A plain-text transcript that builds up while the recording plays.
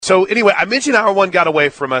So anyway, I mentioned hour one got away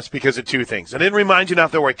from us because of two things. I didn't remind you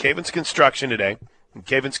enough that we're at Cavens Construction today,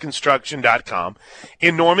 cavensconstruction.com.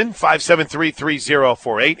 In Norman,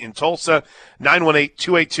 573-3048. In Tulsa,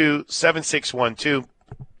 918-282-7612.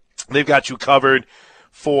 They've got you covered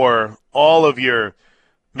for all of your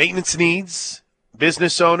maintenance needs.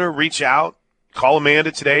 Business owner, reach out. Call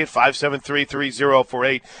Amanda today at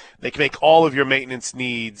 573-3048. They can make all of your maintenance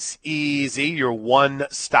needs easy, your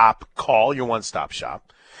one-stop call, your one-stop shop.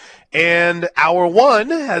 And hour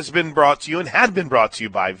one has been brought to you and had been brought to you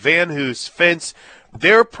by Van Hoos Fence.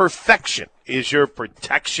 Their perfection is your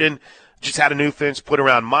protection. Just had a new fence put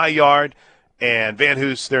around my yard. And Van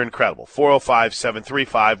Hoos, they're incredible.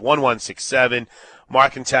 405-735-1167.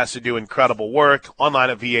 Mark and Tessa do incredible work.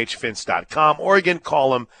 Online at vhfence.com. Or again,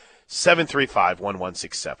 call them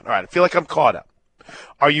 735-1167. All right, I feel like I'm caught up.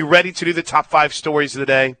 Are you ready to do the top 5 stories of the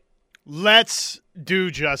day? Let's do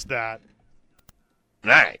just that.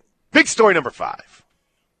 All right. Big story number 5.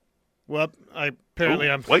 Well, apparently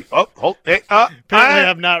I'm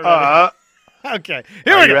not ready. Okay,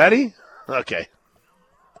 here we go. Are you ready? Okay.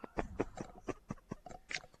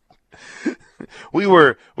 We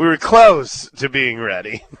were close to being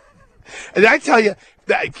ready. And I tell you,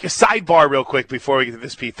 sidebar real quick before we get to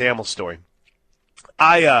this Pete Thamel story.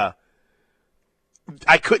 I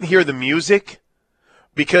couldn't hear the music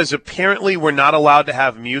because apparently we're not allowed to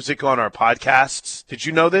have music on our podcasts. Did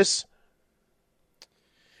you know this?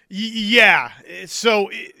 Yeah.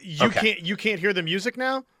 So you can't hear the music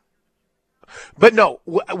now? But no,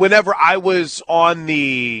 whenever I was on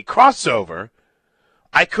the crossover,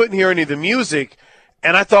 I couldn't hear any of the music,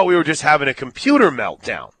 and I thought we were just having a computer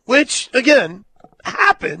meltdown, which, again,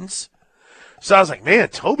 happens. So I was like, man,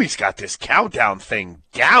 Toby's got this countdown thing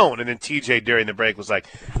down. And then TJ during the break was like,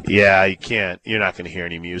 yeah, you're not going to hear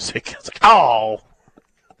any music. I was like, oh.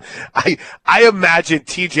 I imagine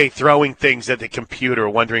TJ throwing things at the computer,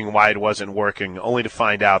 wondering why it wasn't working, only to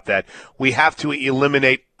find out that we have to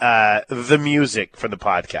eliminate the music from the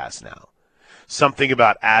podcast now. Something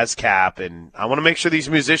about ASCAP, and I want to make sure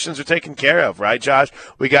these musicians are taken care of, right, Josh?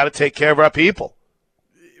 We got to take care of our people.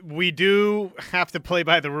 We do have to play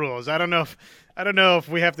by the rules. I don't know if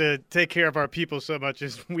we have to take care of our people so much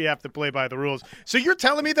as we have to play by the rules. So you're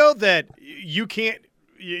telling me though that you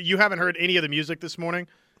haven't heard any of the music this morning?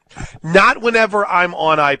 Not whenever I'm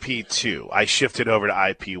on IP2. I shifted over to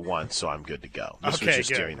IP1, so I'm good to go. This was just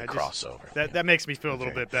during the crossover. That makes me feel a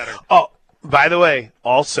little bit better. Oh, by the way,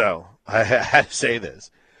 also, I had to say this.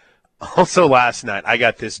 Also last night, I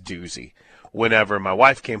got this doozy. Whenever my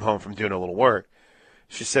wife came home from doing a little work,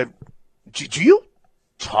 she said, do you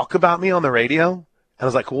talk about me on the radio? And I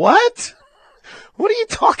was like, what? What are you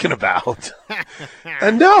talking about?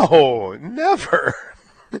 No, never.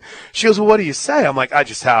 She goes, well, what do you say? I'm like,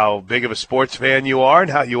 just how big of a sports fan you are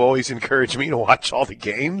and how you always encourage me to watch all the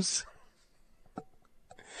games.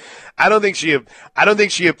 I don't think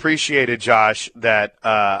she appreciated, Josh, that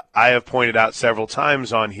I have pointed out several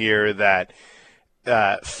times on here that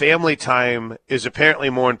family time is apparently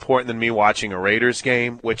more important than me watching a Raiders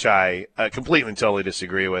game, which I completely and totally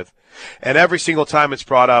disagree with. And every single time it's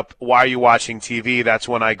brought up, why are you watching TV? That's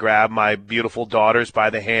when I grab my beautiful daughters by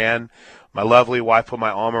the hand. My lovely wife put my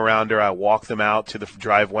arm around her. I walk them out to the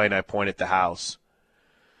driveway, and I point at the house.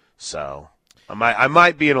 So I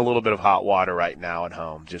might be in a little bit of hot water right now at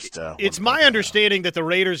home. It's my understanding that the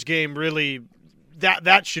Raiders game really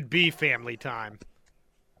that should be family time.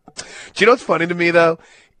 Do you know what's funny to me, though,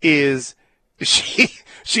 is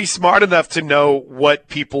she's smart enough to know what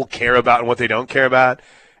people care about and what they don't care about.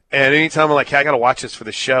 And anytime I'm like, hey, I got to watch this for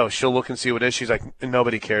the show, she'll look and see what it is. She's like,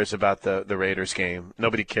 nobody cares about the Raiders game.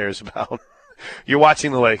 Nobody cares about – you're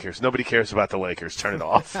watching the Lakers. Nobody cares about the Lakers. Turn it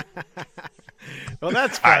off. Well,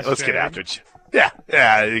 that's all right, let's get after it. Yeah,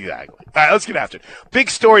 exactly. All right, let's get after it. Big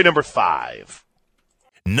story number 5.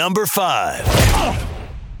 Number 5.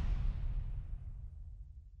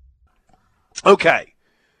 Okay.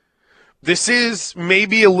 This is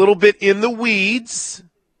maybe a little bit in the weeds,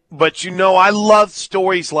 but I love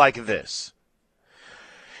stories like this.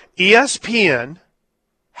 ESPN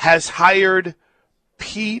has hired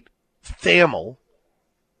Pete Thamel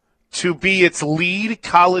to be its lead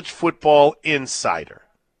college football insider.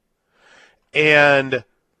 And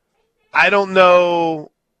I don't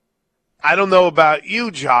know about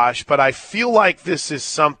you, Josh, but I feel like this is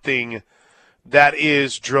something that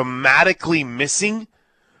is dramatically missing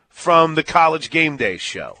from the College Game Day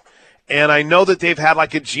show. And I know that they've had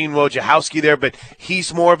like a Gene Wojciechowski there, but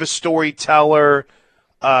he's more of a storyteller.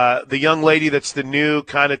 The young lady that's the new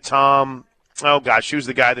kind of Tom, who's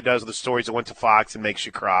the guy that does the stories that went to Fox and makes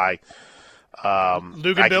you cry. I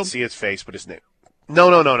can see his face, but his name.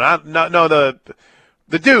 No,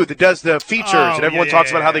 the dude that does the features and everyone talks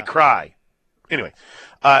about how they cry. Anyway,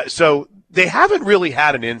 so they haven't really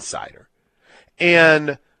had an insider.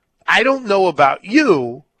 And I don't know about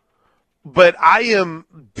you, but I am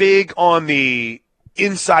big on the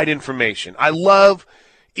inside information. I love,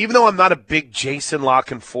 even though I'm not a big Jason La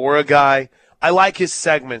Canfora guy, I like his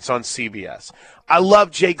segments on CBS. I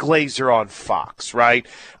love Jay Glazer on Fox, right?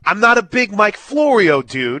 I'm not a big Mike Florio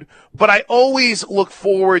dude, but I always look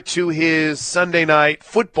forward to his Sunday night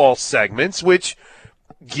football segments, which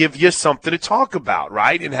give you something to talk about,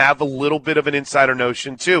 right? And have a little bit of an insider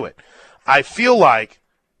notion to it. I feel like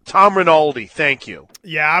Tom Rinaldi, thank you.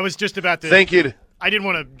 Yeah, I was just about to. Thank you. I didn't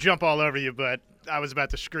want to jump all over you, but I was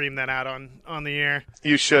about to scream that out on the air.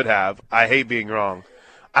 You should have. I hate being wrong.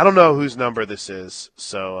 I don't know whose number this is,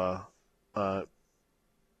 so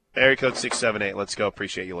area code 678. Let's go.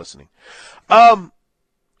 Appreciate you listening.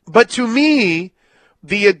 But to me,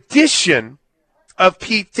 the addition of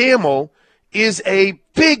Pete Thamel is a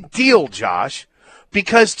big deal, Josh,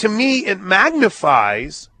 because to me it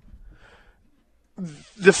magnifies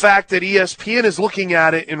the fact that ESPN is looking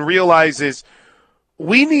at it and realizes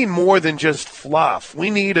we need more than just fluff. We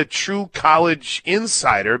need a true college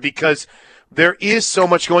insider because there is so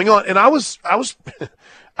much going on. And I was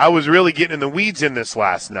I was really getting in the weeds in this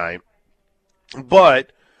last night.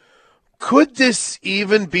 But could this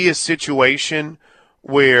even be a situation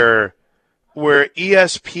where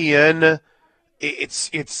ESPN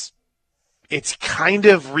it's kind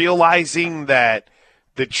of realizing that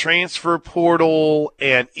the transfer portal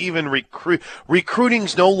and even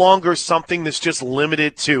recruiting's no longer something that's just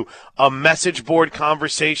limited to a message board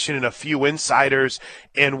conversation and a few insiders.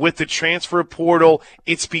 And with the transfer portal,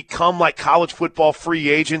 it's become like college football free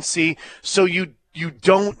agency. So you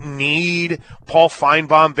don't need Paul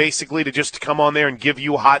Feinbaum basically to just come on there and give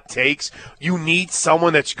you hot takes. You need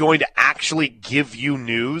someone that's going to actually give you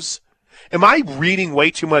news. Am I reading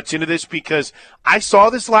way too much into this? Because I saw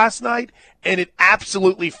this last night, and it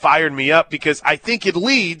absolutely fired me up because I think it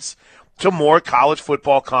leads to more college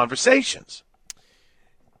football conversations.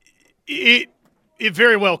 It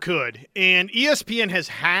very well could. And ESPN has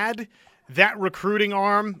had that recruiting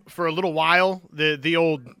arm for a little while, the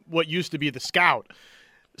old, what used to be the Scout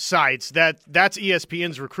sites. That's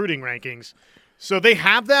ESPN's recruiting rankings. So they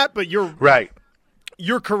have that, but you're right.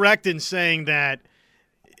 You're correct in saying that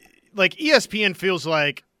like ESPN feels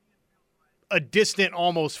like a distant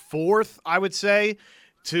almost fourth, I would say,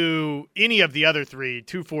 to any of the other three,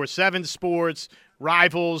 247 Sports,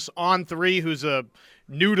 Rivals, On3, who's a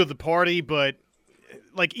new to the party, but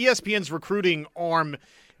like ESPN's recruiting arm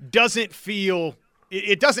doesn't feel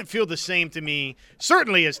the same to me,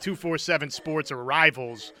 certainly as 247 Sports or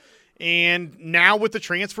Rivals. And now with the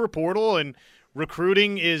transfer portal and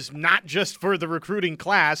recruiting is not just for the recruiting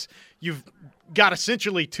class, you've got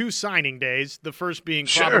essentially two signing days, the first being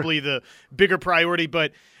probably the bigger priority,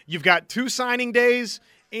 but you've got two signing days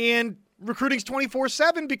and recruiting's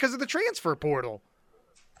 24/7 because of the transfer portal.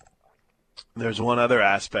 There's one other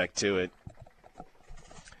aspect to it.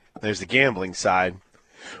 There's the gambling side,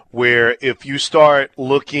 where if you start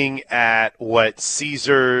looking at what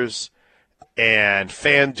Caesars and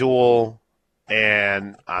FanDuel,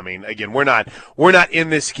 and I mean, again, we're not in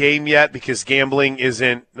this game yet because gambling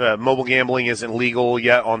isn't mobile gambling isn't legal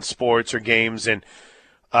yet on sports or games in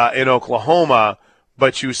Oklahoma.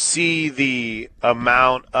 But you see the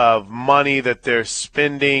amount of money that they're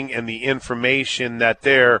spending and the information that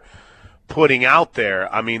they're putting out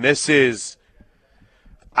there. I mean, this is.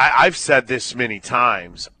 I've said this many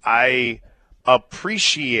times. I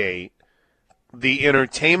appreciate the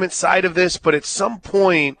entertainment side of this, but at some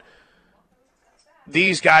point,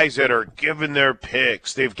 these guys that are giving their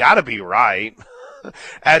picks, they've got to be right.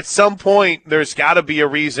 At some point, there's got to be a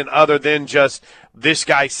reason other than just this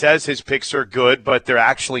guy says his picks are good, but they're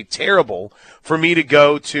actually terrible for me to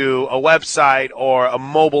go to a website or a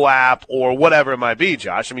mobile app or whatever it might be,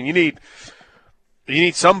 Josh. I mean, you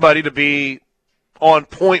need somebody to be on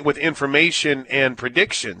point with information and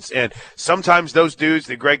predictions. And sometimes those dudes,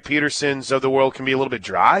 the Greg Petersons of the world, can be a little bit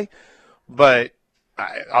dry. But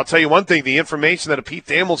I'll tell you one thing, the information that a Pete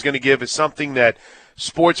Thamel's going to give is something that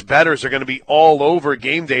sports bettors are going to be all over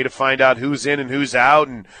game day to find out who's in and who's out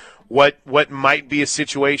and what might be a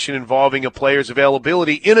situation involving a player's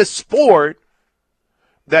availability in a sport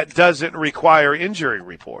that doesn't require injury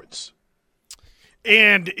reports.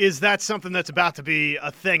 And is that something that's about to be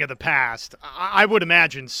a thing of the past? I would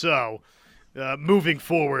imagine so, moving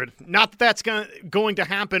forward. Not that that's going to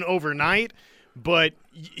happen overnight, but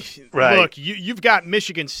right. Look, you've got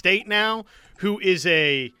Michigan State now, who is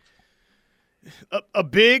a a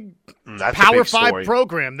big That's a Power big 5 story.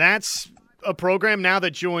 program. That's a program now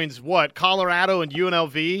that joins Colorado and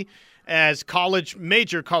UNLV as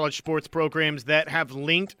major college sports programs that have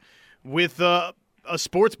linked with a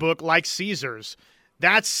sports book like Caesars.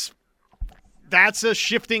 That's a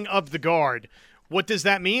shifting of the guard. What does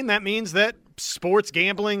that mean? That means that sports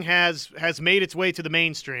gambling has made its way to the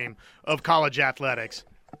mainstream of college athletics.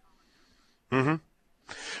 Mm-hmm.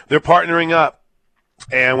 They're partnering up,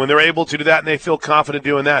 and when they're able to do that and they feel confident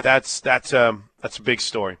doing that, that's a big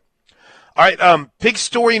story. All right, big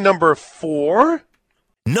story number 4.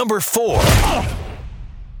 Number 4.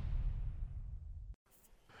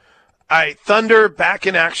 All right, Thunder back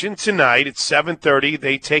in action tonight at 7:30.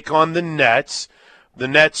 They take on the Nets. The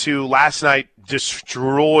Nets, who last night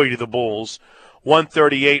destroyed the Bulls,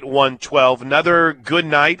 138-112. Another good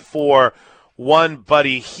night for one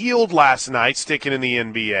Buddy Hield last night, sticking in the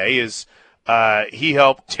NBA, as he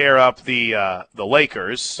helped tear up the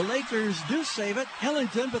Lakers. The Lakers do save it,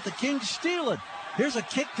 Ellington, but the Kings steal it. Here's a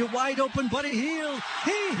kick to wide-open Buddy Hield.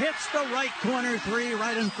 He hits the right corner three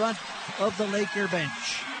right in front of the Laker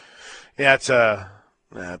bench. Yeah, it's a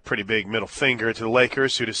pretty big middle finger to the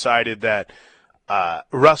Lakers, who decided that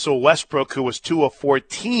Russell Westbrook, who was 2 of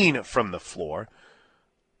 14 from the floor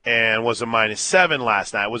and was a -7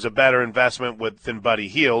 last night, was a better investment than Buddy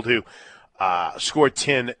Hield, who scored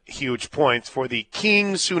 10 huge points for the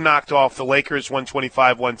Kings, who knocked off the Lakers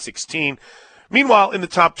 125-116. Meanwhile, in the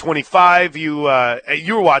top 25, you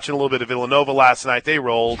were watching a little bit of Villanova last night. They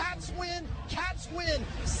rolled. Cats win.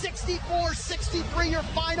 64-63 your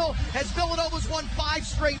final as Villanova's won 5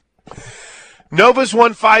 straight. Nova's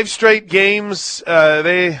won 5 straight games.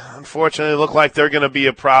 They unfortunately look like they're going to be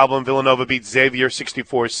a problem. Villanova beat Xavier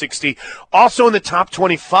 64-60. Also in the top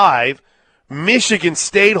 25, Michigan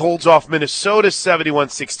State holds off Minnesota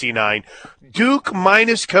 71-69. Duke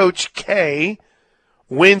minus Coach K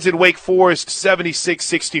wins at Wake Forest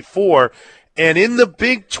 76-64. And in the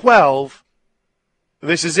Big 12,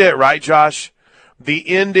 this is it, right, Josh? The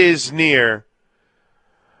end is near.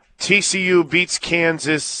 TCU beats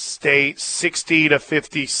Kansas State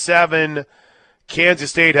 60-57.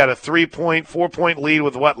 Kansas State had a 4-point lead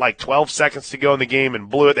with 12 seconds to go in the game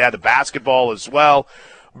and blew it. They had the basketball as well.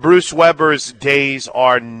 Bruce Weber's days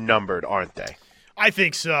are numbered, aren't they? I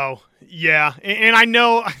think so. Yeah, and I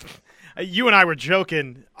know you and I were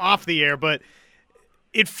joking off the air, but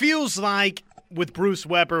it feels like with Bruce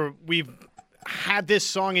Weber, we've had this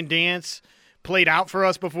song and dance played out for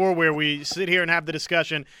us before, where we sit here and have the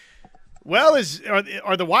discussion. Well,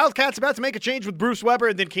 are the Wildcats about to make a change with Bruce Weber?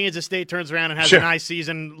 And then Kansas State turns around and has a nice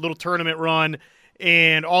season, little tournament run,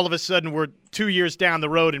 and all of a sudden we're 2 years down the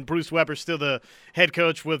road and Bruce Weber's still the head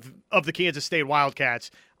coach of the Kansas State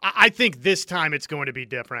Wildcats. I think this time it's going to be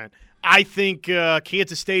different. I think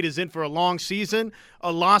Kansas State is in for a long season,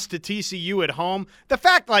 a loss to TCU at home. The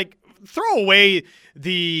fact, throw away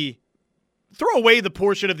the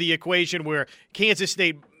portion of the equation where Kansas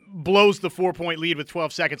State blows the 4-point lead with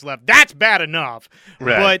 12 seconds left. That's bad enough.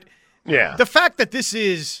 Right. But yeah, the fact that this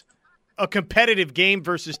is a competitive game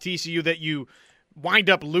versus TCU that you wind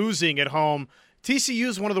up losing at home, TCU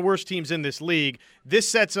is one of the worst teams in this league. This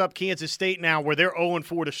sets up Kansas State now where they're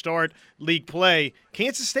 0-4 to start league play.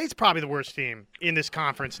 Kansas State's probably the worst team in this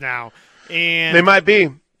conference now. And they might be.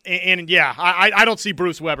 And yeah, I don't see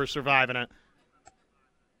Bruce Weber surviving it.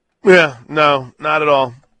 Yeah, no, not at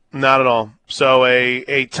all. Not at all. So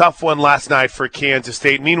a tough one last night for Kansas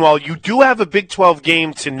State. Meanwhile, you do have a Big 12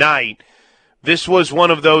 game tonight. This was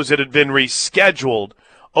one of those that had been rescheduled.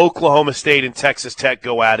 Oklahoma State and Texas Tech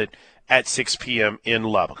go at it at 6 p.m. in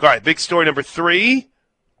Lubbock. All right, big story number 3.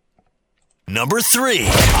 Number 3.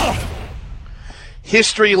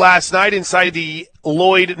 History last night inside the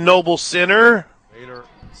Lloyd Noble Center.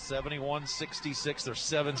 71-66. They're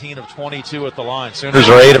 17 of 22 at the line. Sooners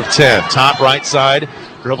are 8 of 10. Top right side.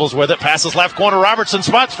 Dribbles with it. Passes left corner. Robertson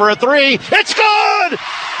spots for a 3. It's good!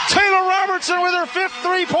 Taylor Robertson with her 5th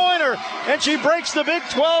three-pointer. And she breaks the Big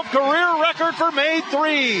 12 career record for made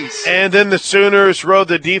threes. And then the Sooners rode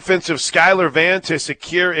the defense of Skylar Vann to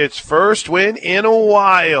secure its first win in a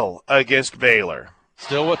while against Baylor.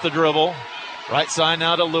 Still with the dribble. Right side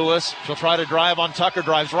now to Lewis. She'll try to drive on Tucker.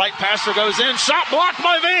 Drives right. Passer goes in. Shot blocked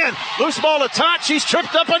by Vann. Loose ball to touch. She's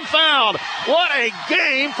tripped up and fouled. What a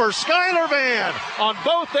game for Skylar Vann on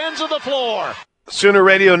both ends of the floor. Sooner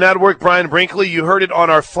Radio Network, Brian Brinkley. You heard it on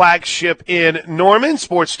our flagship in Norman,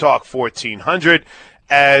 Sports Talk 1400,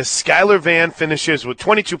 as Skylar Vann finishes with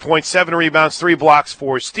 22 points, 7 rebounds, 3 blocks,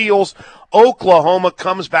 4 steals. Oklahoma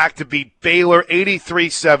comes back to beat Baylor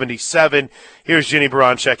 83-77. Here's Jenny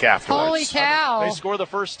Baranczyk afterwards. Holy cow. They score the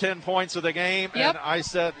first 10 points of the game, Yep. and I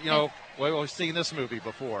said, well, we've seen this movie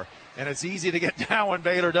before. And it's easy to get down when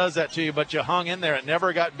Baylor does that to you, but you hung in there. It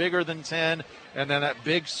never got bigger than 10, and then that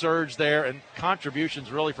big surge there, and contributions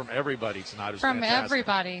really from everybody tonight. Was fantastic.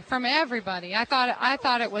 From everybody. I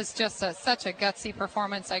thought it was just such a gutsy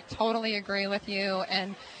performance. I totally agree with you.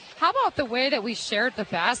 And how about the way that we shared the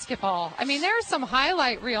basketball? I mean, there's some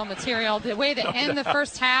highlight reel material, the way to end the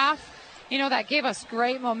first half. You know, that gave us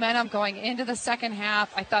great momentum going into the second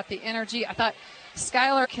half. I thought the energy,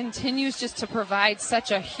 Skylar continues just to provide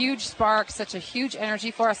such a huge spark, such a huge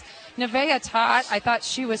energy for us. Nevaeh Tot, I thought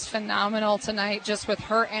she was phenomenal tonight just with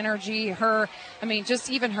her energy, just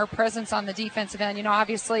even her presence on the defensive end. You know,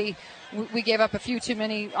 obviously we gave up a few too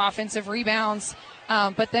many offensive rebounds,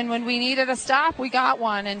 but then when we needed a stop, we got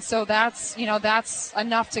one. And so that's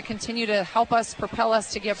enough to continue to help us, propel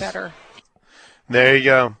us to get better. There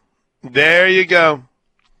you go.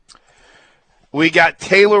 We got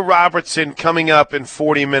Taylor Robertson coming up in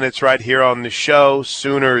 40 minutes right here on the show.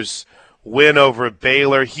 Sooners win over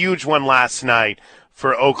Baylor. Huge one last night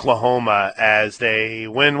for Oklahoma as they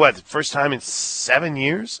win, first time in 7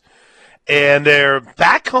 years? And they're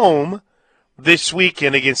back home this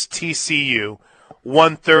weekend against TCU,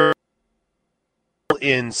 1/3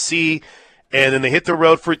 in C, and then they hit the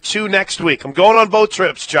road for 2 next week. I'm going on both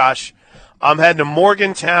trips, Josh. I'm heading to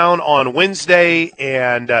Morgantown on Wednesday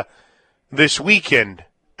and this weekend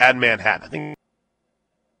at Manhattan. I think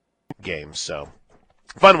games, so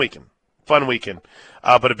fun weekend,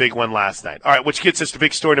 but a big one last night. All right, which gets us to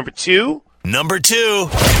big story number 2. Number 2.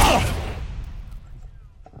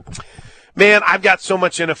 Man, I've got so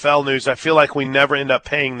much NFL news. I feel like we never end up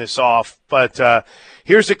paying this off, but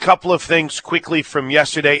here's a couple of things quickly from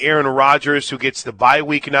yesterday. Aaron Rodgers, who gets the bye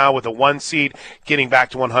week now with a 1 seed, getting back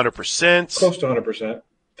to 100%. Close to 100%. I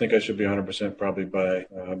think I should be 100% probably by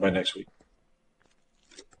next week.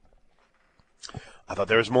 I thought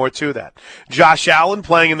there was more to that. Josh Allen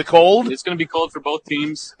playing in the cold. It's going to be cold for both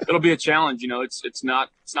teams. It'll be a challenge. You know, it's not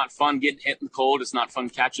fun getting hit in the cold. It's not fun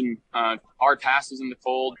catching hard passes in the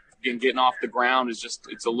cold. Again, getting off the ground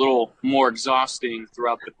it's a little more exhausting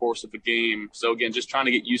throughout the course of the game. So again, just trying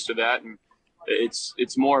to get used to that, and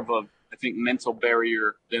it's more of a, I think, mental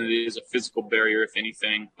barrier than it is a physical barrier, if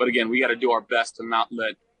anything. But again, we got to do our best to not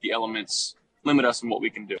let the elements limit us in what we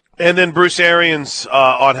can do. And then Bruce Arians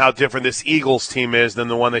on how different this Eagles team is than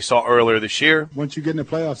the one they saw earlier this year. Once you get in the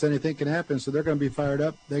playoffs, anything can happen, so they're going to be fired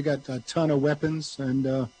up. They got a ton of weapons,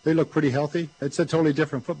 and they look pretty healthy. It's a totally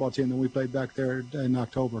different football team than we played back there in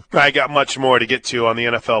October. I got much more to get to on the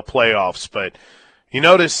NFL playoffs, but you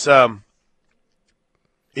notice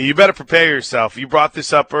you better prepare yourself. You brought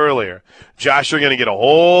this up earlier. Josh, you're going to get a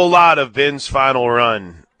whole lot of Ben's final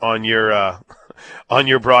run on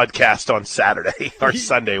your broadcast on Saturday or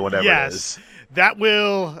Sunday, whatever it is. That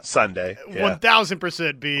will Sunday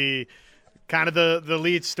 1,000% be kind of the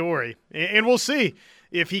lead story. And we'll see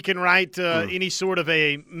if he can write any sort of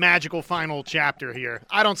a magical final chapter here.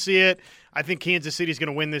 I don't see it. I think Kansas City's going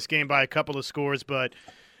to win this game by a couple of scores, but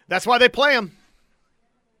that's why they play him.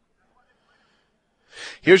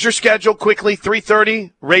 Here's your schedule quickly.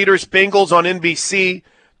 3:30, Raiders-Bengals on NBC,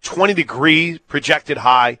 20-degree projected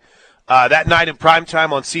high. That night in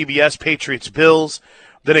primetime on CBS, Patriots-Bills.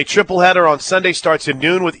 Then a tripleheader on Sunday starts at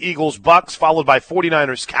noon with Eagles-Bucks, followed by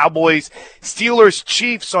 49ers-Cowboys,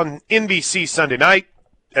 Steelers-Chiefs on NBC Sunday night,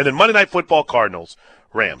 and then Monday Night Football,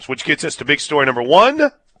 Cardinals-Rams, which gets us to big story number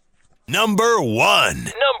 1. Number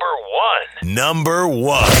 1.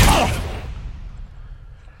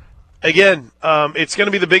 Again, it's going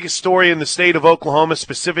to be the biggest story in the state of Oklahoma,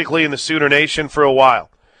 specifically in the Sooner Nation for a while.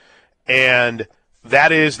 And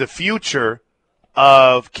that is the future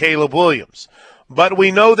of Caleb Williams. But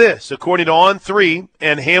we know this, according to On3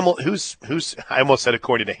 and I almost said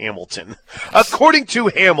according to Hamilton. According to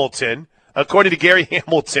Hamilton, according to Gary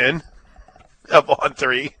Hamilton of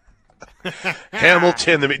On3.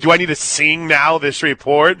 Hamilton, do I need to sing now this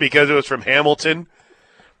report because it was from Hamilton?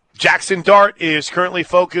 Jackson Dart is currently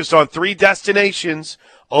focused on 3 destinations,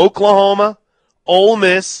 Oklahoma, Ole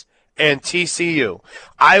Miss, and TCU.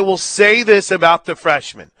 I will say this about the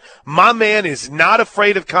freshman. My man is not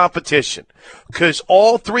afraid of competition because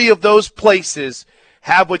all 3 of those places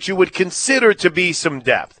have what you would consider to be some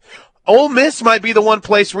depth. Ole Miss might be the one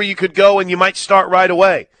place where you could go and you might start right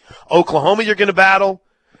away. Oklahoma, you're going to battle.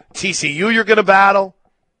 TCU, you're going to battle.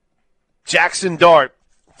 Jackson Dart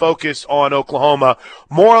focused on Oklahoma.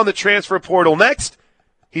 More on the transfer portal next.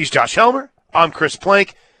 He's Josh Helmer. I'm Chris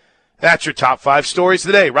Plank. That's your top 5 stories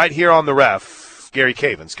today, right here on The Ref. Gary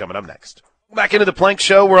Cavins coming up next. Back into the Plank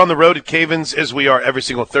Show. We're on the road at Cavins as we are every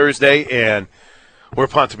single Thursday, and We're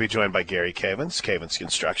pumped to be joined by Gary Cavens, Cavens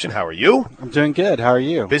Construction. How are you? I'm doing good. How are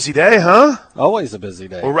you? Busy day, huh? Always a busy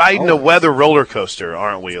day. We're riding a weather roller coaster,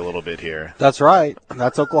 aren't we, a little bit here? That's right.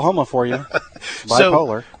 That's Oklahoma for you.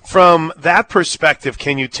 Bipolar. So, from that perspective,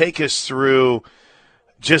 can you take us through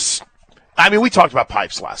just – I mean, we talked about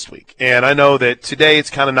pipes last week, and I know that today it's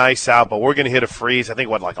kind of nice out, but we're going to hit a freeze. I think,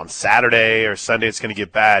 like on Saturday or Sunday it's going to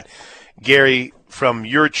get bad. Gary, from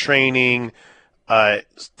your training –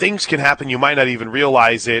 things can happen. You might not even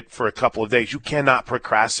realize it for a couple of days. You cannot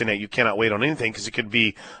procrastinate. You cannot wait on anything because it could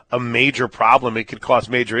be a major problem. It could cause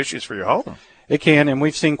major issues for your home. It can, and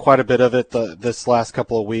we've seen quite a bit of it this last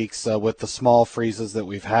couple of weeks with the small freezes that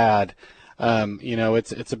we've had.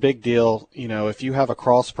 It's a big deal. If you have a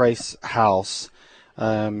crawl space house,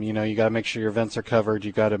 you got to make sure your vents are covered.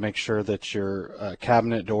 You got to make sure that your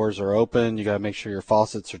cabinet doors are open. You got to make sure your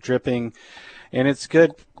faucets are dripping, and it's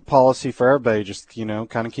good policy for everybody. Just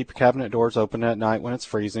kind of keep your cabinet doors open at night when it's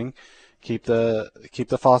freezing. Keep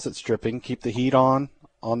the faucets dripping. Keep the heat on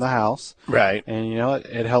the house. Right. And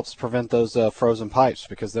it helps prevent those frozen pipes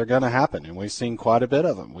because they're going to happen, and we've seen quite a bit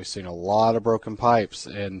of them. We've seen a lot of broken pipes,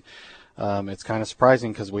 and it's kind of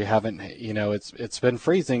surprising because we haven't. It's been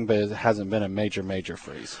freezing, but it hasn't been a major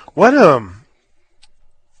freeze. What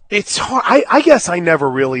It's hard. I guess I never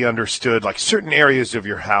really understood, like, certain areas of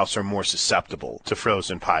your house are more susceptible to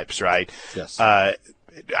frozen pipes, right? Yes. I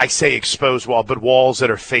say exposed wall, but walls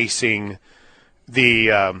that are facing the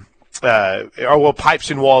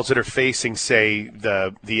pipes and walls that are facing, say,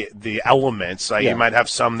 the elements. Like, you might have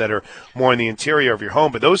some that are more in the interior of your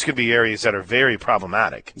home, but those could be areas that are very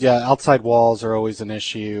problematic. Yeah, outside walls are always an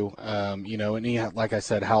issue. Like I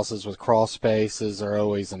said, houses with crawl spaces are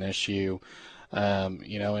always an issue.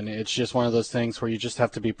 And it's just one of those things where you just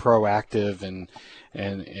have to be proactive and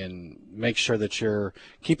make sure that you're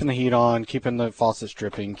keeping the heat on, keeping the faucets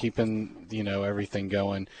dripping, keeping, everything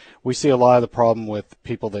going. We see a lot of the problem with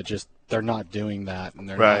people that they're not doing that, and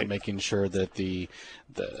they're not making sure that the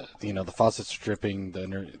faucets are dripping,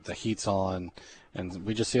 the heat's on. And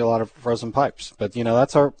we just see a lot of frozen pipes. But,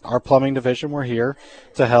 that's our plumbing division. We're here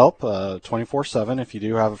to help 24/7. If you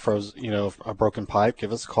do have a broken pipe,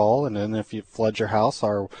 give us a call. And then if you flood your house,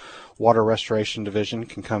 our water restoration division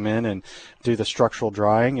can come in and do the structural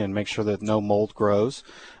drying and make sure that no mold grows.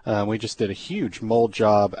 We just did a huge mold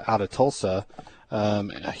job out of Tulsa.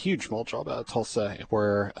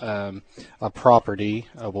 Where a property,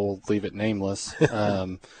 we'll leave it nameless,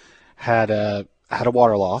 had a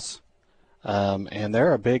water loss. And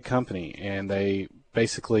they're a big company, and they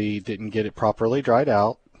basically didn't get it properly dried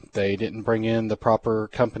out. They didn't bring in the proper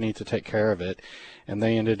company to take care of it, and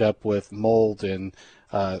they ended up with mold in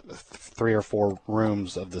 3 or 4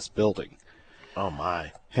 rooms of this building. Oh,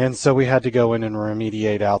 my. And so we had to go in and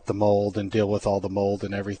remediate out the mold and deal with all the mold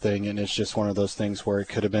and everything, and it's just one of those things where it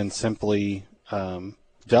could have been simply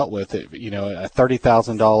dealt with. A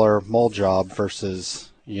 $30,000 mold job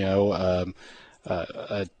versus,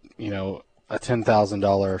 a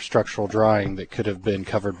 $10,000 structural drying that could have been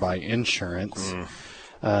covered by insurance.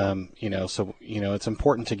 It's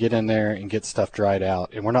important to get in there and get stuff dried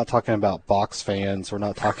out. And we're not talking about box fans. We're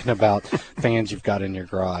not talking about fans you've got in your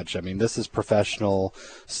garage. I mean, this is professional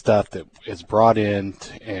stuff that is brought in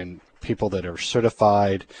and people that are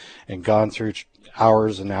certified and gone through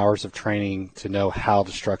hours and hours of training to know how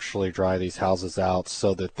to structurally dry these houses out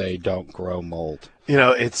so that they don't grow mold.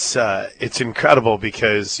 It's incredible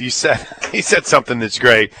because you said something that's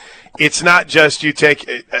great. It's not just you take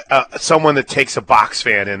someone that takes a box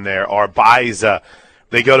fan in there or buys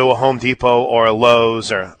they go to a Home Depot or a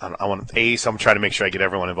Lowe's or I want Ace. I'm trying to make sure I get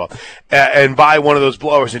everyone involved and buy one of those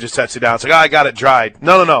blowers and just sets it down. It's like, I got it dried.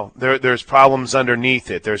 No. There's problems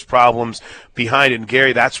underneath it. There's problems behind it. And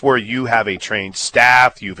Gary, that's where you have a trained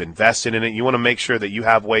staff. You've invested in it. You want to make sure that you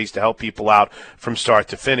have ways to help people out from start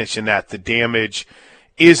to finish and that the damage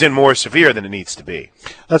isn't more severe than it needs to be.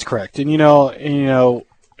 That's correct. And,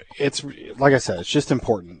 it's like I said, it's just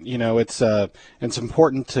important. It's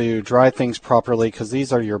important to dry things properly because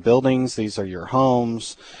these are your buildings, these are your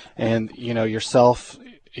homes, and yourself,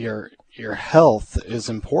 your health is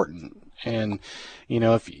important. And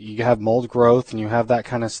if you have mold growth and you have that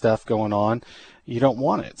kind of stuff going on, you don't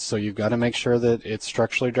want it. So you've got to make sure that it's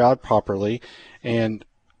structurally dried properly, and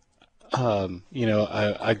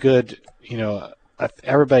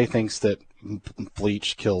everybody thinks that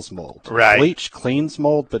bleach kills mold. Right. Bleach cleans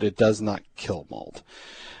mold, but it does not kill mold.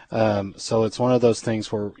 So it's one of those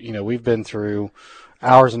things where, we've been through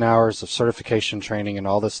hours and hours of certification training and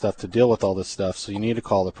all this stuff to deal with all this stuff. So you need to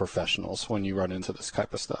call the professionals when you run into this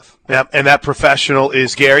type of stuff. Yep, and that professional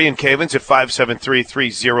is Gary in Cavens at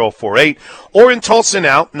 573-3048, or in Tulsa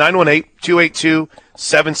now,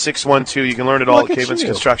 918-282-7612. You can learn it all at Cavens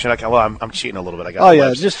Construction. Well, I'm cheating a little bit. I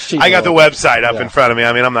got the website up in front of me.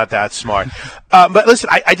 I mean, I'm not that smart. But listen,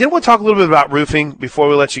 I did want to talk a little bit about roofing before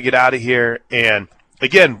we let you get out of here. And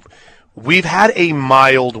again, we've had a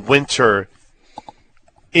mild winter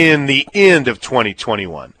in the end of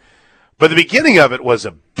 2021. But the beginning of it was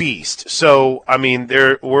a beast. So, I mean,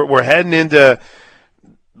 we're heading into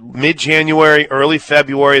mid-January, early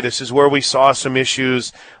February. This is where we saw some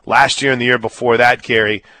issues last year and the year before that,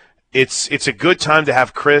 Gary. It's a good time to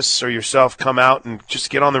have Chris or yourself come out and just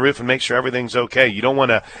get on the roof and make sure everything's okay. You don't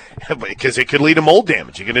want to, because it could lead to mold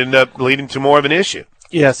damage. It could end up leading to more of an issue.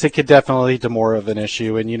 Yes, it could definitely lead to more of an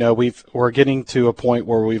issue. And, we're getting to a point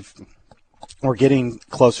where we're getting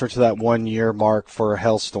closer to that 1 year mark for a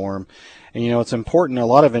hailstorm. And, it's important. A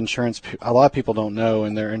lot of people don't know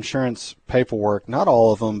in their insurance paperwork, not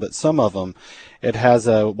all of them, but some of them, it has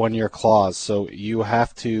a 1 year clause. So you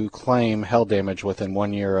have to claim hail damage within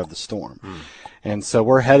 1 year of the storm. And so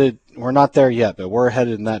we're not there yet, but we're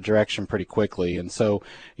headed in that direction pretty quickly. And so,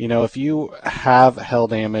 if you have hail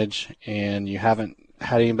damage and you haven't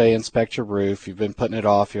had anybody inspect your roof, you've been putting it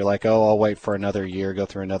off, you're like, I'll wait for another year, go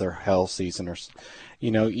through another hail season, or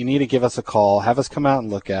you need to give us a call, have us come out and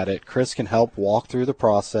look at it. Chris can help walk through the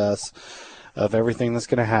process of everything that's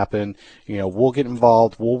going to happen. We'll get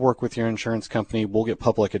involved, we'll work with your insurance company, we'll get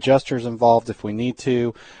public adjusters involved if we need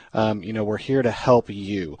to. We're here to help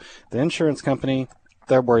you. The insurance company,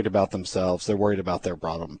 they're worried about themselves. They're worried about their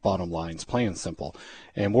bottom lines, plain and simple.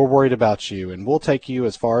 And we're worried about you, and we'll take you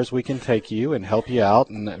as far as we can take you and help you out.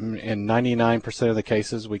 And in 99% of the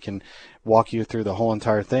cases, we can walk you through the whole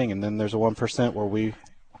entire thing. And then there's a 1% where we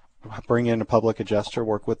bring in a public adjuster,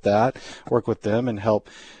 work with them, and help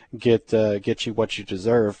get you what you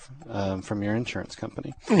deserve from your insurance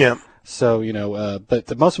company. Yeah. So, but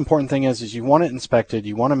the most important thing is you want it inspected.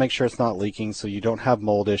 You want to make sure it's not leaking so you don't have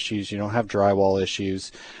mold issues. You don't have drywall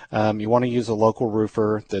issues. You want to use a local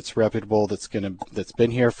roofer that's reputable, that's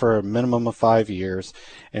been here for a minimum of 5 years,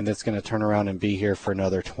 and that's going to turn around and be here for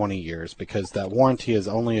another 20 years, because that warranty is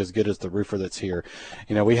only as good as the roofer that's here.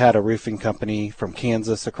 We had a roofing company from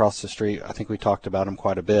Kansas across the street. I think we talked about them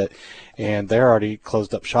quite a bit, and they're already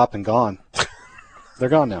closed up shop and gone. They're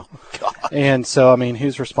gone now. God. And so,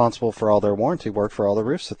 who's responsible for all their warranty work for all the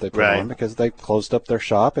roofs that they put on? Because they closed up their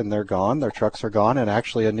shop and they're gone. Their trucks are gone, and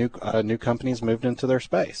actually a new company's moved into their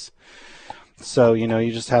space. So,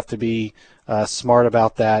 you just have to be smart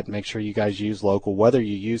about that. Make sure you guys use local, whether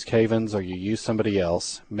you use Cavens or you use somebody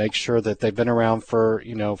else. Make sure that they've been around for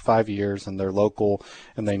 5 years and they're local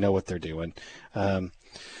and they know what they're doing.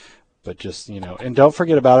 But just, and don't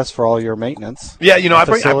forget about us for all your maintenance. Yeah, I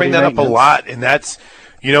bring that up a lot, and that's,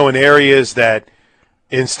 in areas that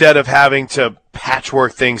instead of having to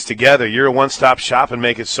patchwork things together, you're a one-stop shop and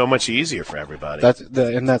make it so much easier for everybody.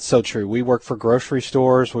 That's so true. We work for grocery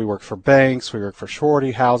stores, we work for banks, we work for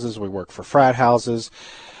sorority houses, we work for frat houses.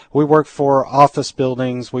 We work for office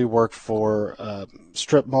buildings. We work for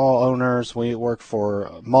strip mall owners. We work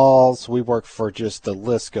for malls. We work for just, the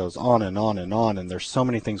list goes on and on and on. And there's so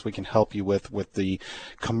many things we can help you with the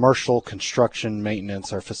commercial construction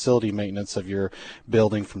maintenance or facility maintenance of your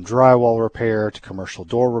building, from drywall repair to commercial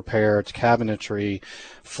door repair to cabinetry,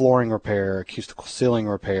 flooring repair, acoustical ceiling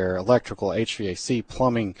repair, electrical, HVAC,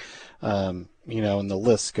 plumbing, and the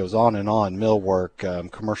list goes on and on.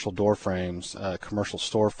 Millwork, commercial door frames, commercial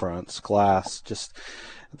storefronts, glass, just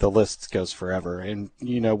the list goes forever. And,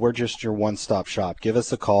 we're just your one-stop shop. Give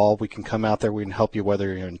us a call. We can come out there. We can help you,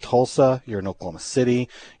 whether you're in Tulsa, you're in Oklahoma City,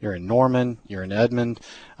 you're in Norman, you're in Edmond.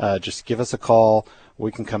 Just give us a call.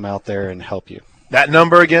 We can come out there and help you. That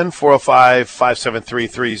number again,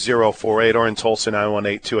 405-573-3048, or in Tulsa,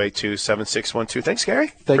 918-282-7612. Thanks,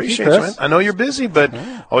 Gary. Appreciate you, Chris. Man. I know you're busy, but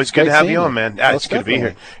always good to have you on, man. It's good to be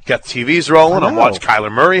here. Got the TVs rolling. I'm watching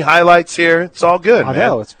Kyler Murray highlights here. It's all good, man. I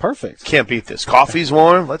know. It's perfect. Can't beat this. Coffee's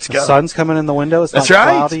warm. Let's go. The sun's coming in the window. It's not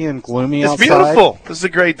cloudy and gloomy outside. It's beautiful. This is a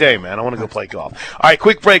great day, man. I want to go play golf. All right,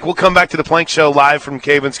 quick break. We'll come back to the Plank Show live from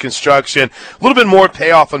Cavens Construction. A little bit more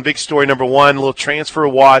payoff on big story number one, a little transfer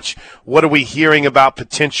watch. What are we hearing about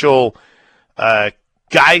potential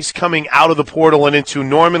guys coming out of the portal and into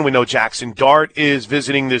Norman? We know Jackson Dart is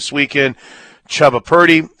visiting this weekend. Chubba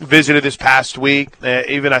Purdy visited this past week.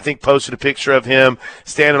 Even, I think, posted a picture of him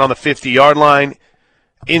standing on the 50-yard line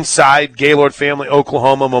inside Gaylord Family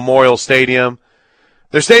Oklahoma Memorial Stadium.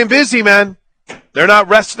 They're staying busy, man. They're not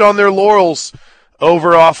rested on their laurels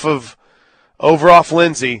over off of over off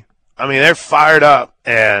Lindsay. I mean, they're fired up,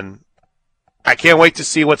 and I can't wait to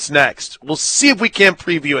see what's next. We'll see if we can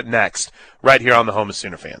preview it next right here on the Home of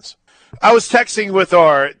Sooner Fans. I was texting with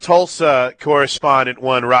our Tulsa correspondent,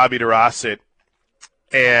 Robbie DeRosset,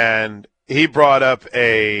 and he brought up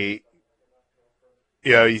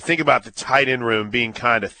you think about the tight end room being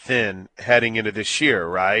kind of thin heading into this year,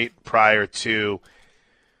 right? Prior to,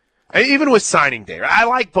 even with signing day. I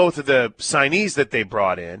like both of the signees that they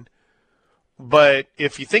brought in, but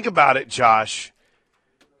if you think about it, Josh,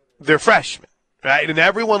 they're freshmen, right? And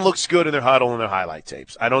everyone looks good in their huddle and their highlight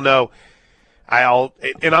tapes. I don't know.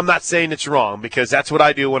 And I'm not saying it's wrong, because that's what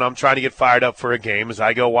I do when I'm trying to get fired up for a game, is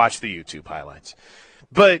I go watch the YouTube highlights.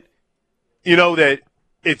 But you know that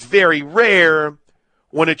it's very rare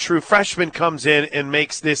when a true freshman comes in and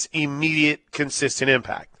makes this immediate, consistent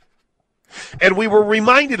impact. And we were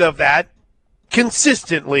reminded of that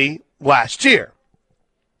consistently last year.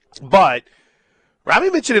 But Robbie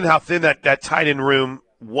mentioning how thin that tight end room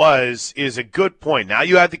is a good point. Now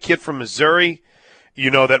you have the kid from Missouri. You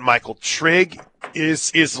know that Michael Trigg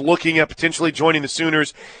is looking at potentially joining the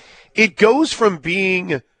Sooners. It goes from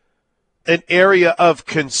being an area of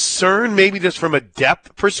concern, maybe just from a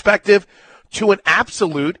depth perspective, to an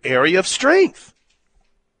absolute area of strength.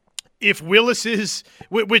 If Willis is,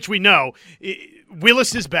 which we know,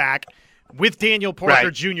 Willis is back with Daniel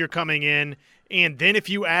Parker Jr. coming in, and then if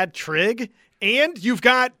you add Trigg, and you've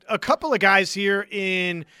got a couple of guys here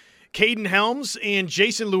in Caden Helms and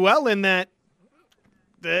Jason Llewellyn that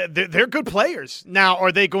they're good players. Now,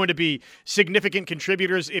 are they going to be significant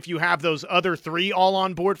contributors if you have those other three all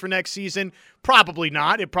on board for next season? Probably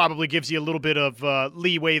not. It probably gives you a little bit of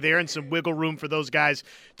leeway there and some wiggle room for those guys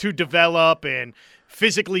to develop and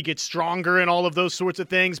physically get stronger and all of those sorts of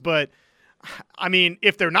things. But, I mean,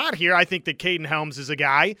 if they're not here, I think that Caden Helms is a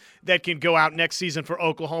guy that can go out next season for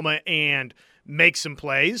Oklahoma and make some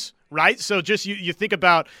plays, right? So just you think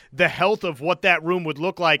about the health of what that room would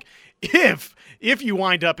look like if you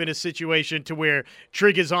wind up in a situation to where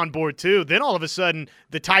Trigg is on board too. Then all of a sudden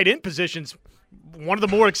the tight end position's one of the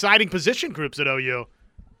more exciting position groups at OU.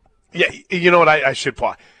 Yeah, you know what I should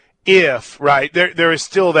pause. If, right, there is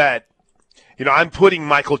still that, I'm putting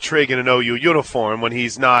Michael Trigg in an OU uniform when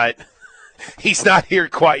he's not here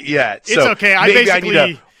quite yet. It's so okay.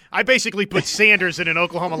 I basically put Sanders in an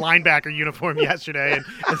Oklahoma linebacker uniform yesterday, and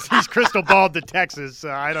he's crystal balled to Texas. So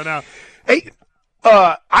I don't know. Hey,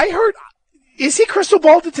 I heard, is he crystal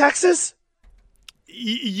balled to Texas?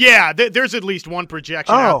 Yeah, there's at least one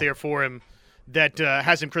projection out there for him that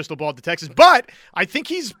has him crystal balled to Texas. But I think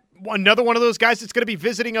he's another one of those guys that's going to be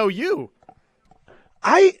visiting OU.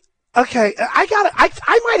 I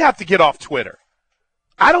might have to get off Twitter.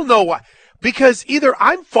 I don't know why. Because either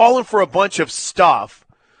I'm falling for a bunch of stuff,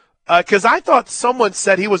 because I thought someone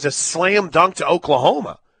said he was a slam dunk to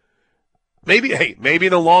Oklahoma. Maybe in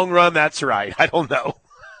the long run that's right. I don't know.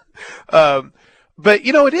 But,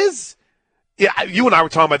 it is – yeah, you and I were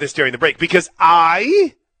talking about this during the break, because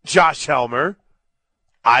Josh Helmer,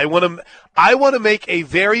 I want to make a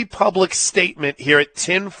very public statement here at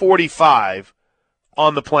 10:45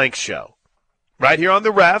 on the Plank Show. Right here on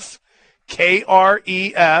the Ref,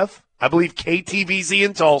 KREF, I believe KTVZ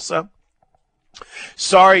in Tulsa.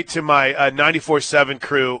 Sorry to my 94.7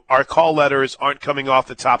 crew. Our call letters aren't coming off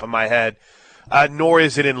the top of my head, nor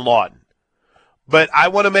is it in Lawton. But I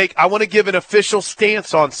want to give an official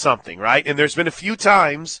stance on something, right? And there's been a few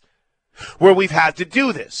times where we've had to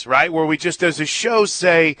do this, right? Where we just, as a show,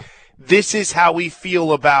 say, this is how we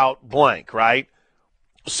feel about blank, right?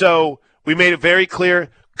 So we made it very clear,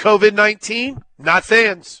 COVID-19, not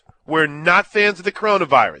fans. We're not fans of the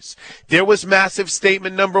coronavirus. There was massive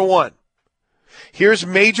statement number 1. Here's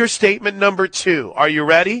major statement number 2. Are you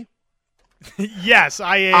ready? Yes,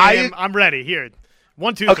 I am. I'm ready. Here.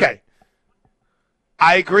 1, 2, 3. Okay.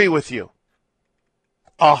 I agree with you.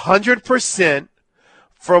 100%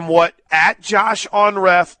 from what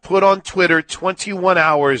 @JoshOnRef put on Twitter 21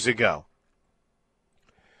 hours ago.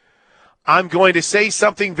 I'm going to say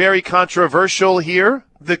something very controversial here.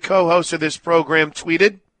 The co-host of this program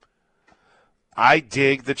tweeted, I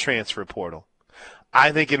dig the transfer portal.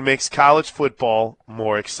 I think it makes college football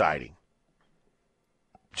more exciting.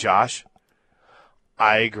 Josh,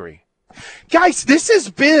 I agree. Guys, this has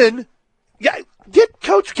been get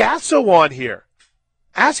Coach Gasso on here.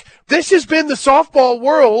 This has been the softball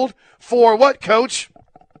world for what, Coach?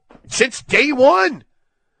 Since day one.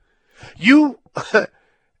 You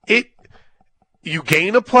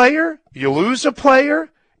gain a player, you lose a player.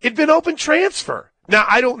 It'd been open transfer. Now,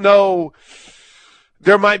 I don't know.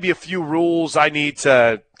 There might be a few rules I need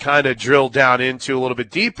to kind of drill down into a little bit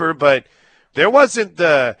deeper, but there wasn't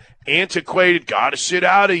the, antiquated, got to sit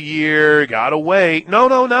out a year, got to wait.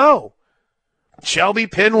 No. Shelby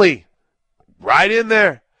Finley, right in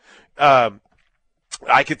there.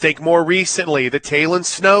 I could think more recently, the Talon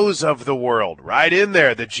Snows of the world, right in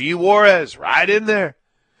there. The G. Juarez, right in there.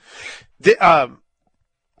 The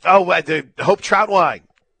Hope Troutwine,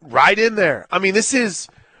 right in there. I mean, this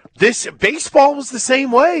baseball was the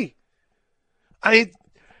same way. I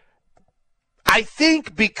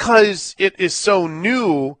think because it is so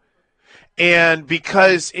new and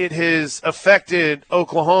because it has affected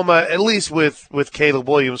Oklahoma, at least with Caleb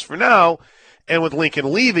Williams for now, and with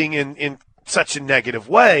Lincoln leaving in such a negative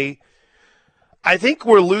way, I think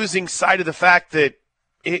we're losing sight of the fact that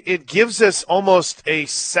it gives us almost a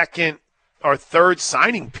second or third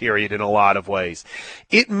signing period in a lot of ways.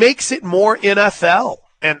 It makes it more NFL,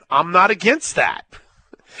 and I'm not against that.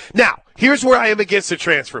 Now, here's where I am against the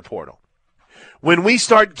transfer portal. When we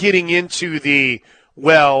start getting into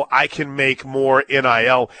I can make more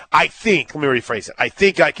NIL, let me rephrase it. I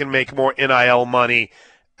think I can make more NIL money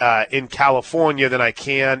in California than I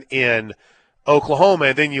can in Oklahoma.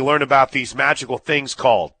 And then you learn about these magical things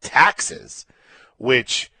called taxes,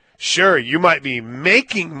 which, sure, you might be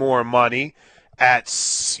making more money at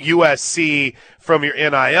USC from your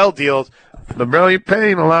NIL deals, but bro, you're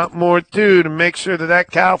paying a lot more, too, to make sure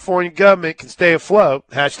that California government can stay afloat.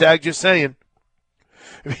 Hashtag just saying.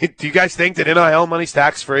 I mean, do you guys think that NIL money's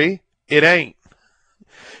tax-free? It ain't.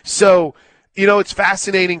 So, it's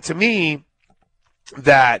fascinating to me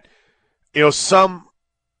that, some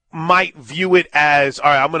might view it as,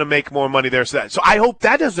 all right, I'm going to make more money there. So I hope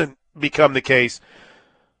that doesn't become the case.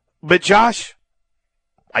 But, Josh,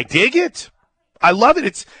 I dig it. I love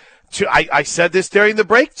it. I said this during the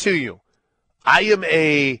break to you. I am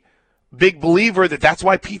a big believer that's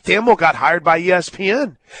why Pete Thamel got hired by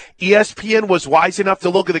ESPN. ESPN was wise enough to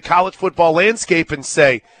look at the college football landscape and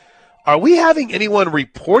say, are we having anyone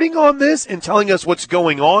reporting on this and telling us what's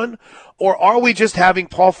going on? Or are we just having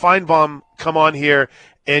Paul Feinbaum come on here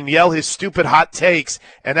and yell his stupid hot takes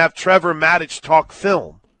and have Trevor Maddich talk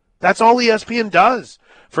film? That's all ESPN does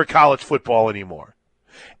for college football anymore.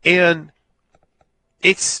 And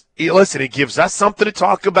it gives us something to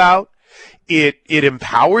talk about. It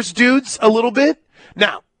empowers dudes a little bit.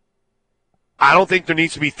 Now, I don't think there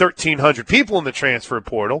needs to be 1,300 people in the transfer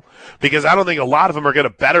portal because I don't think a lot of them are going to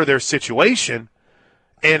better their situation.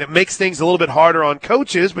 And it makes things a little bit harder on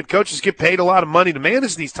coaches, but coaches get paid a lot of money to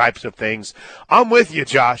manage these types of things. I'm with you,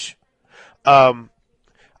 Josh.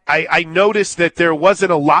 I noticed that there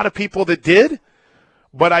wasn't a lot of people that did,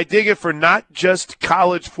 but I dig it for not just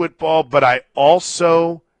college football, but I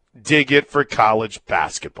also dig it for college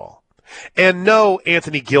basketball. And no,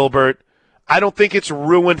 Anthony Gilbert, I don't think it's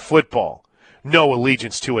ruined football. No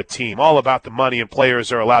allegiance to a team, all about the money, and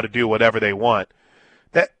players are allowed to do whatever they want.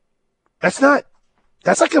 That's like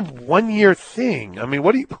a 1-year thing. I mean,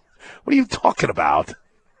 what are you talking about?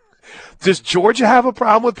 Does Georgia have a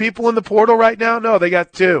problem with people in the portal right now? No, they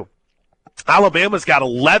got 2. Alabama's got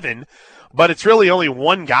 11, but it's really only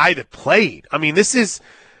one guy that played. I mean, it's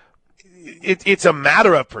a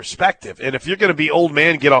matter of perspective. And if you're going to be old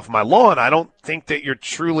man, get off my lawn, I don't think that you're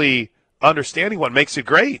truly understanding what makes it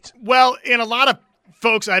great. Well, and a lot of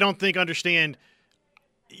folks I don't think understand.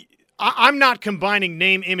 I'm not combining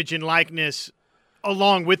name, image, and likeness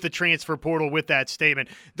along with the transfer portal with that statement.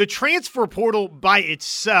 The transfer portal by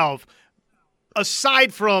itself,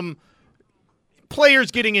 aside from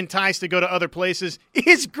players getting enticed to go to other places,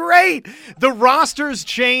 is great. The rosters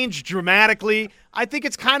change dramatically. I think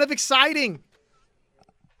it's kind of exciting.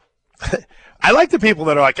 I like the people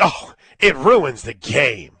that are like, oh, it ruins the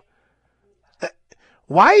game.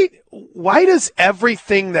 Why does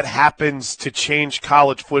everything that happens to change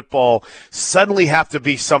college football suddenly have to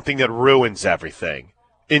be something that ruins everything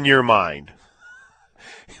in your mind?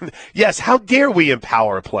 Yes, how dare we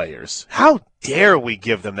empower players? How dare we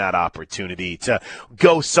give them that opportunity to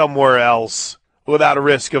go somewhere else without a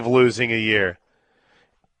risk of losing a year?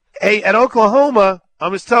 Hey, at Oklahoma,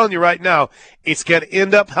 I'm just telling you right now, it's going to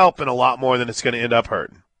end up helping a lot more than it's going to end up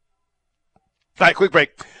hurting. All right, quick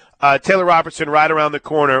break. Taylor Robertson right around the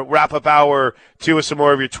corner. Wrap up hour 2 with some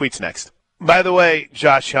more of your tweets next. By the way,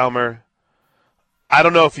 Josh Helmer, I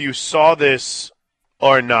don't know if you saw this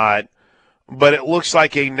or not, but it looks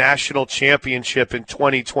like a national championship in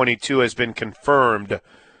 2022 has been confirmed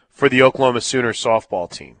for the Oklahoma Sooner softball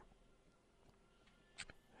team.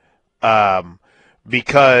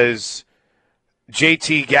 Because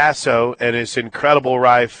JT Gasso and his incredible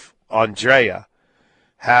wife, Andrea,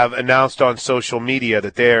 have announced on social media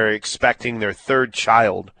that they are expecting their 3rd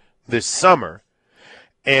child this summer.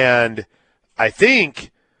 And I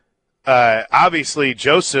think obviously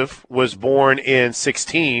Joseph was born in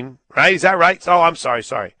 16, right? Is that right? Oh, I'm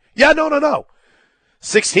sorry. Yeah, no.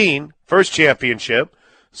 16, first championship.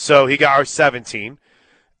 So he got our 17.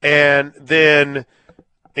 And then,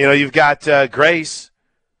 you've got Grace,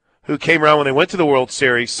 who came around when they went to the World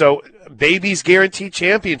Series. So babies guaranteed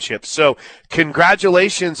championships. So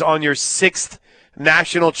congratulations on your 6th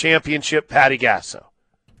national championship, Patty Gasso.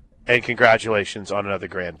 And congratulations on another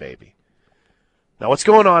grandbaby. Now, what's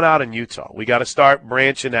going on out in Utah? We got to start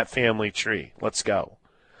branching that family tree. Let's go.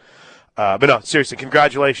 But no, seriously,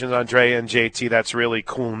 congratulations, Andre and JT. That's really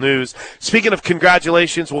cool news. Speaking of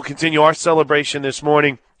congratulations, we'll continue our celebration this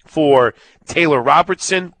morning for Taylor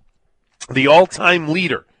Robertson, the all-time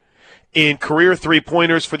leader in career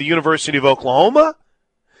three-pointers for the University of Oklahoma.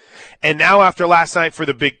 And now after last night for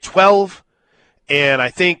the Big 12. And I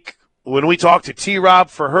think when we talk to T-Rob,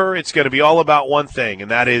 for her, it's going to be all about one thing,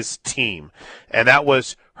 and that is team. And that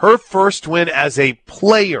was her first win as a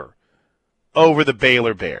player over the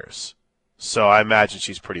Baylor Bears. So I imagine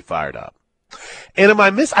she's pretty fired up. And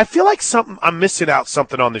I feel like I'm missing out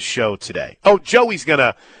something on the show today. Oh, Joey's going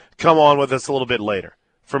to come on with us a little bit later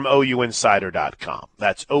from OUinsider.com.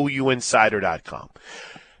 That's OUinsider.com.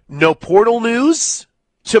 No portal news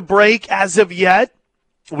to break as of yet.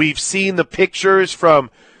 We've seen the pictures from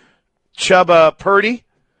Chubba Purdy,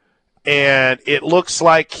 and it looks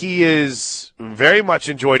like he is very much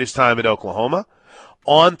enjoyed his time at Oklahoma.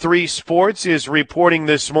 On3 Sports is reporting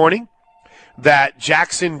this morning that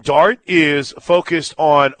Jackson Dart is focused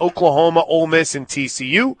on Oklahoma, Ole Miss, and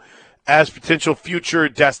TCU as potential future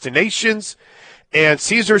destinations. And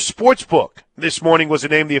Caesar Sportsbook this morning was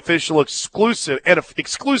named the official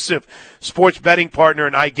exclusive sports betting partner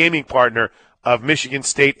and iGaming partner of Michigan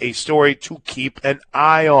State, a story to keep an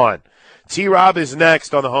eye on. T-Rob is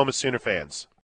next on the Home of Sooner Fans.